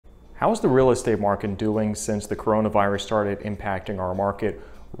How's the real estate market doing since the coronavirus started impacting our market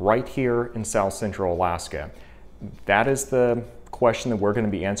right here in South Central Alaska? That is the question that we're going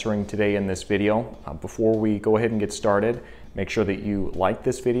to be answering today in this video. Before we go ahead and get started, make sure that you like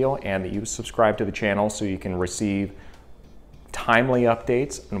this video and that you subscribe to the channel so you can receive timely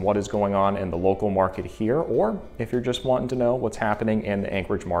updates on what is going on in the local market here, or if you're just wanting to know what's happening in the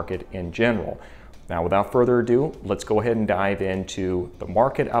Anchorage market in general. Now, without further ado, let's go ahead and dive into the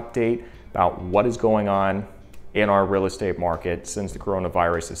market update about what is going on in our real estate market since the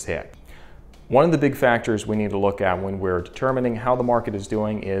coronavirus has hit. One of the big factors we need to look at when we're determining how the market is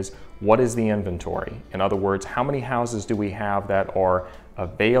doing is what is the inventory? In other words, how many houses do we have that are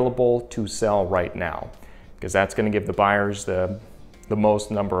available to sell right now? Because that's going to give the buyers the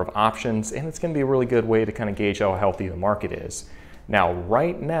most number of options, and it's going to be a really good way to kind of gauge how healthy the market is. Now,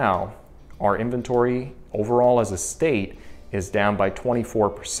 right now, our inventory overall as a state is down by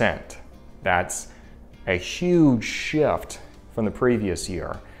 24%. That's a huge shift from the previous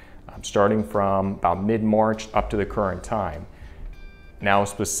year, starting from about mid-March up to the current time. Now,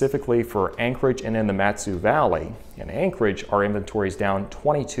 specifically for Anchorage and in the Mat-Su Valley, in Anchorage, our inventory is down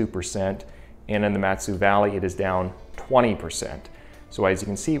 22%, and in the Mat-Su Valley, it is down 20%. So as you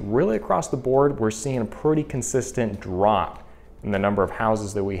can see, really across the board, we're seeing a pretty consistent drop in the number of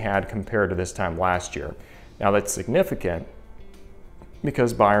houses that we had compared to this time last year. Now, that's significant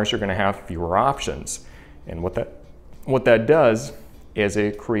because buyers are going to have fewer options. And what that does is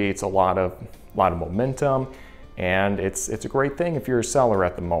it creates a lot of momentum, and it's a great thing if you're a seller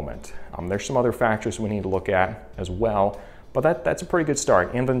at the moment. There's some other factors we need to look at as well, but that's a pretty good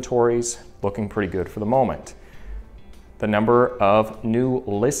start. Inventories looking pretty good for the moment. The number of new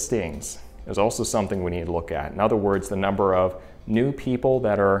listings is also something we need to look at. In other words, the number of new people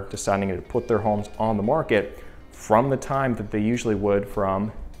that are deciding to put their homes on the market from the time that they usually would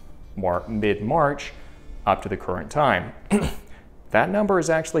from mid-March up to the current time. That number is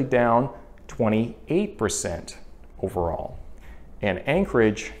actually down 28% overall. In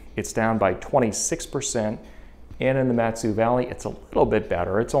Anchorage, it's down by 26%, and in the Mat-Su Valley, it's a little bit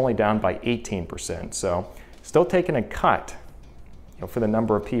better. It's only down by 18%. So still taking a cut, for the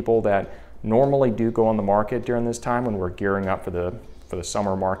number of people that normally do go on the market during this time when we're gearing up for the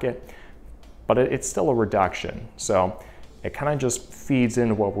summer market, but it's still a reduction. So it kind of just feeds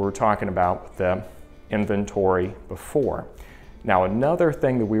into what we were talking about with the inventory before. Now, another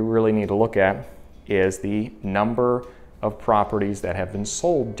thing that we really need to look at is the number of properties that have been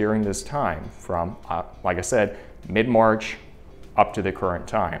sold during this time from, like I said, mid-March up to the current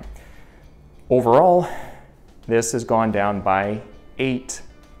time. Overall, this has gone down by 8%.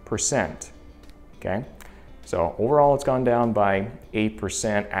 Okay, so overall it's gone down by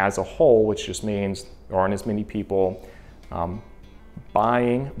 8% as a whole, which just means there aren't as many people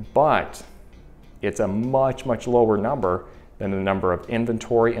buying, but it's a much lower number than the number of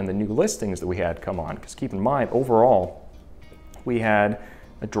inventory and the new listings that we had come on. Because keep in mind, overall, we had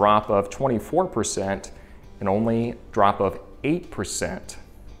a drop of 24% and only a drop of 8%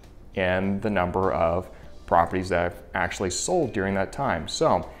 in the number of properties that have actually sold during that time.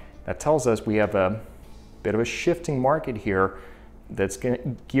 So that tells us we have a bit of a shifting market here that's going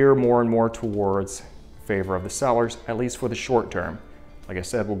to gear more and more towards favor of the sellers, at least for the short term. Like I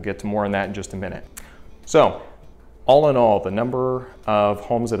said, we'll get to more on that in just a minute. So all in all, the number of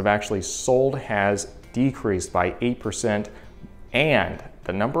homes that have actually sold has decreased by 8%, and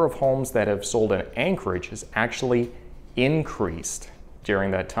the number of homes that have sold in Anchorage has actually increased during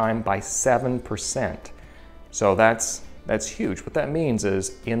that time by 7%. So that's huge. What that means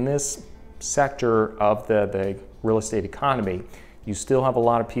is in this sector of the real estate economy, you still have a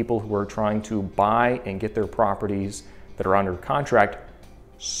lot of people who are trying to buy and get their properties that are under contract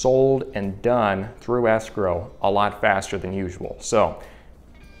sold and done through escrow a lot faster than usual. So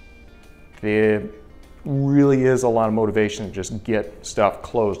there really is a lot of motivation to just get stuff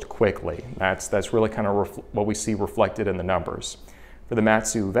closed quickly. That's really kind of what we see reflected in the numbers. For the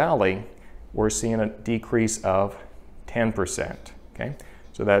Mat-Su Valley, we're seeing a decrease of 10%. Okay,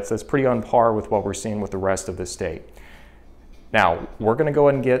 so that's pretty on par with what we're seeing with the rest of the state. Now, we're going to go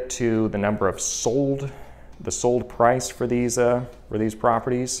ahead and get to the number of the sold price for these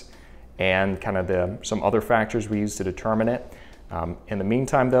properties, and kind of some other factors we use to determine it. In the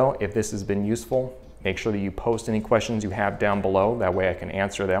meantime, though, if this has been useful, make sure that you post any questions you have down below. That way I can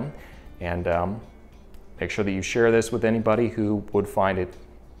answer them, and make sure that you share this with anybody who would find it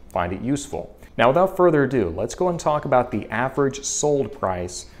useful. Now, without further ado, let's go and talk about the average sold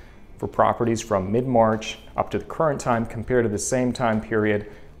price for properties from mid-March up to the current time compared to the same time period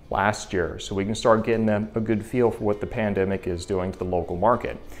last year, so we can start getting a good feel for what the pandemic is doing to the local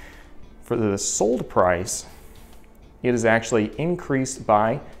market. For the sold price, it has actually increased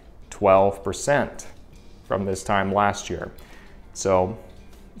by 12% from this time last year. So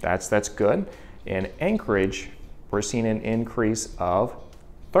that's good. In Anchorage, we're seeing an increase of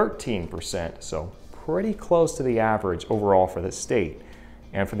 13%. So pretty close to the average overall for the state.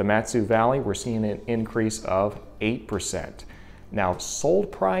 And for the Matsu Valley, we're seeing an increase of 8%. Now,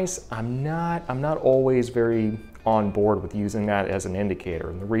 sold price, I'm not always very on board with using that as an indicator.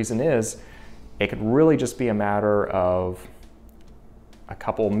 And the reason is, it could really just be a matter of a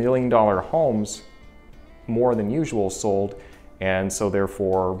couple $1 million homes more than usual sold, and so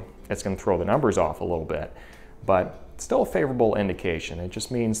therefore it's going to throw the numbers off a little bit. But still a favorable indication. It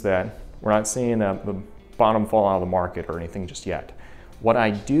just means that we're not seeing the bottom fall out of the market or anything just yet. What I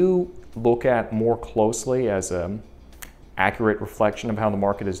do look at more closely as an accurate reflection of how the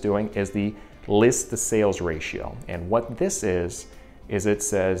market is doing is the list to sales ratio. And what this is it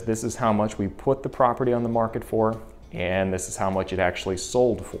says this is how much we put the property on the market for, and this is how much it actually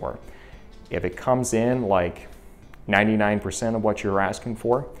sold for. If it comes in like 99% of what you're asking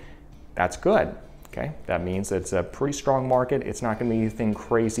for, that's good. Okay, that means it's a pretty strong market. It's not going to be anything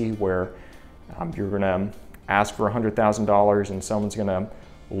crazy where you're going to ask for $100,000 and someone's going to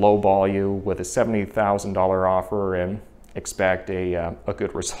lowball you with a $70,000 offer and expect a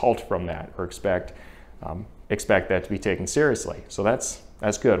good result from that, or expect that to be taken seriously. So that's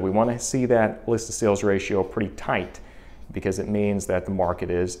good. We want to see that list to sales ratio pretty tight because it means that the market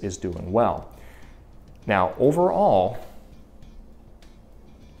is doing well. Now overall,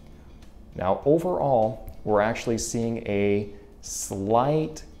 we're actually seeing a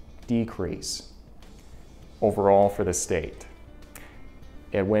slight decrease overall for the state.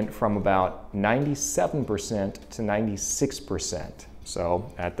 It went from about 97% to 96%. So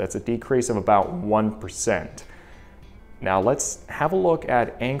that's a decrease of about 1%. Now let's have a look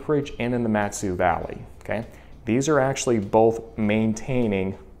at Anchorage and in the Matsu Valley. Okay, these are actually both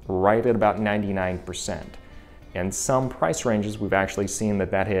maintaining right at about 99%. In some price ranges, we've actually seen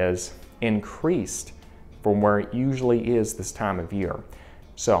that has increased from where it usually is this time of year.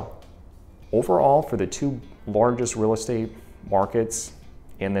 So overall, for the two largest real estate markets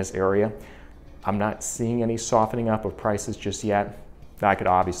in this area, I'm not seeing any softening up of prices just yet. That could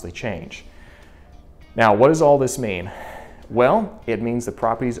obviously change. Now, what does all this mean? Well, it means the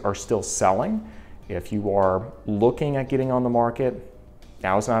properties are still selling. If you are looking at getting on the market,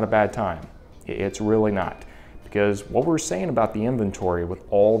 now is not a bad time. It's really not. Because what we're saying about the inventory with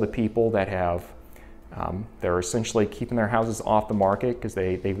all the people that they're essentially keeping their houses off the market because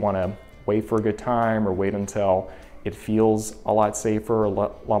they want to wait for a good time or wait until it feels a lot safer, a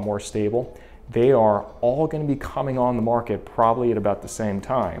lot more stable. They are all going to be coming on the market probably at about the same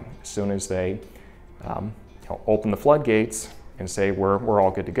time, as soon as they open the floodgates and say we're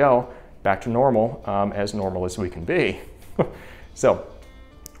all good to go, back to normal as we can be. So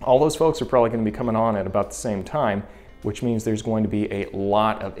all those folks are probably going to be coming on at about the same time, which means there's going to be a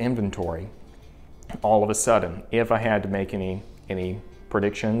lot of inventory all of a sudden. If I had to make any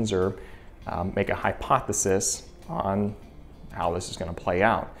predictions or make a hypothesis on how this is going to play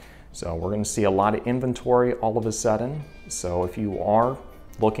out. So we're going to see a lot of inventory all of a sudden. So if you are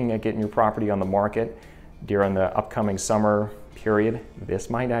looking at getting your property on the market during the upcoming summer period, this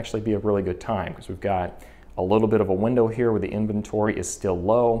might actually be a really good time because we've got a little bit of a window here where the inventory is still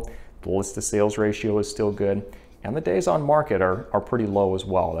low, the list to sales ratio is still good, and the days on market are pretty low as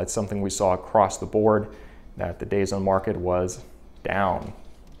well. That's something we saw across the board, that the days on market was down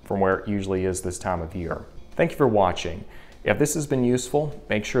from where it usually is this time of year. Thank you for watching. If this has been useful,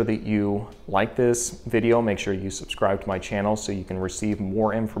 make sure that you like this video, make sure you subscribe to my channel so you can receive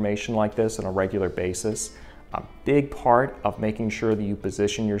more information like this on a regular basis. A big part of making sure that you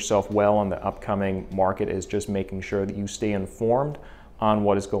position yourself well in the upcoming market is just making sure that you stay informed on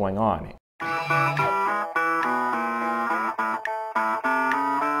what is going on.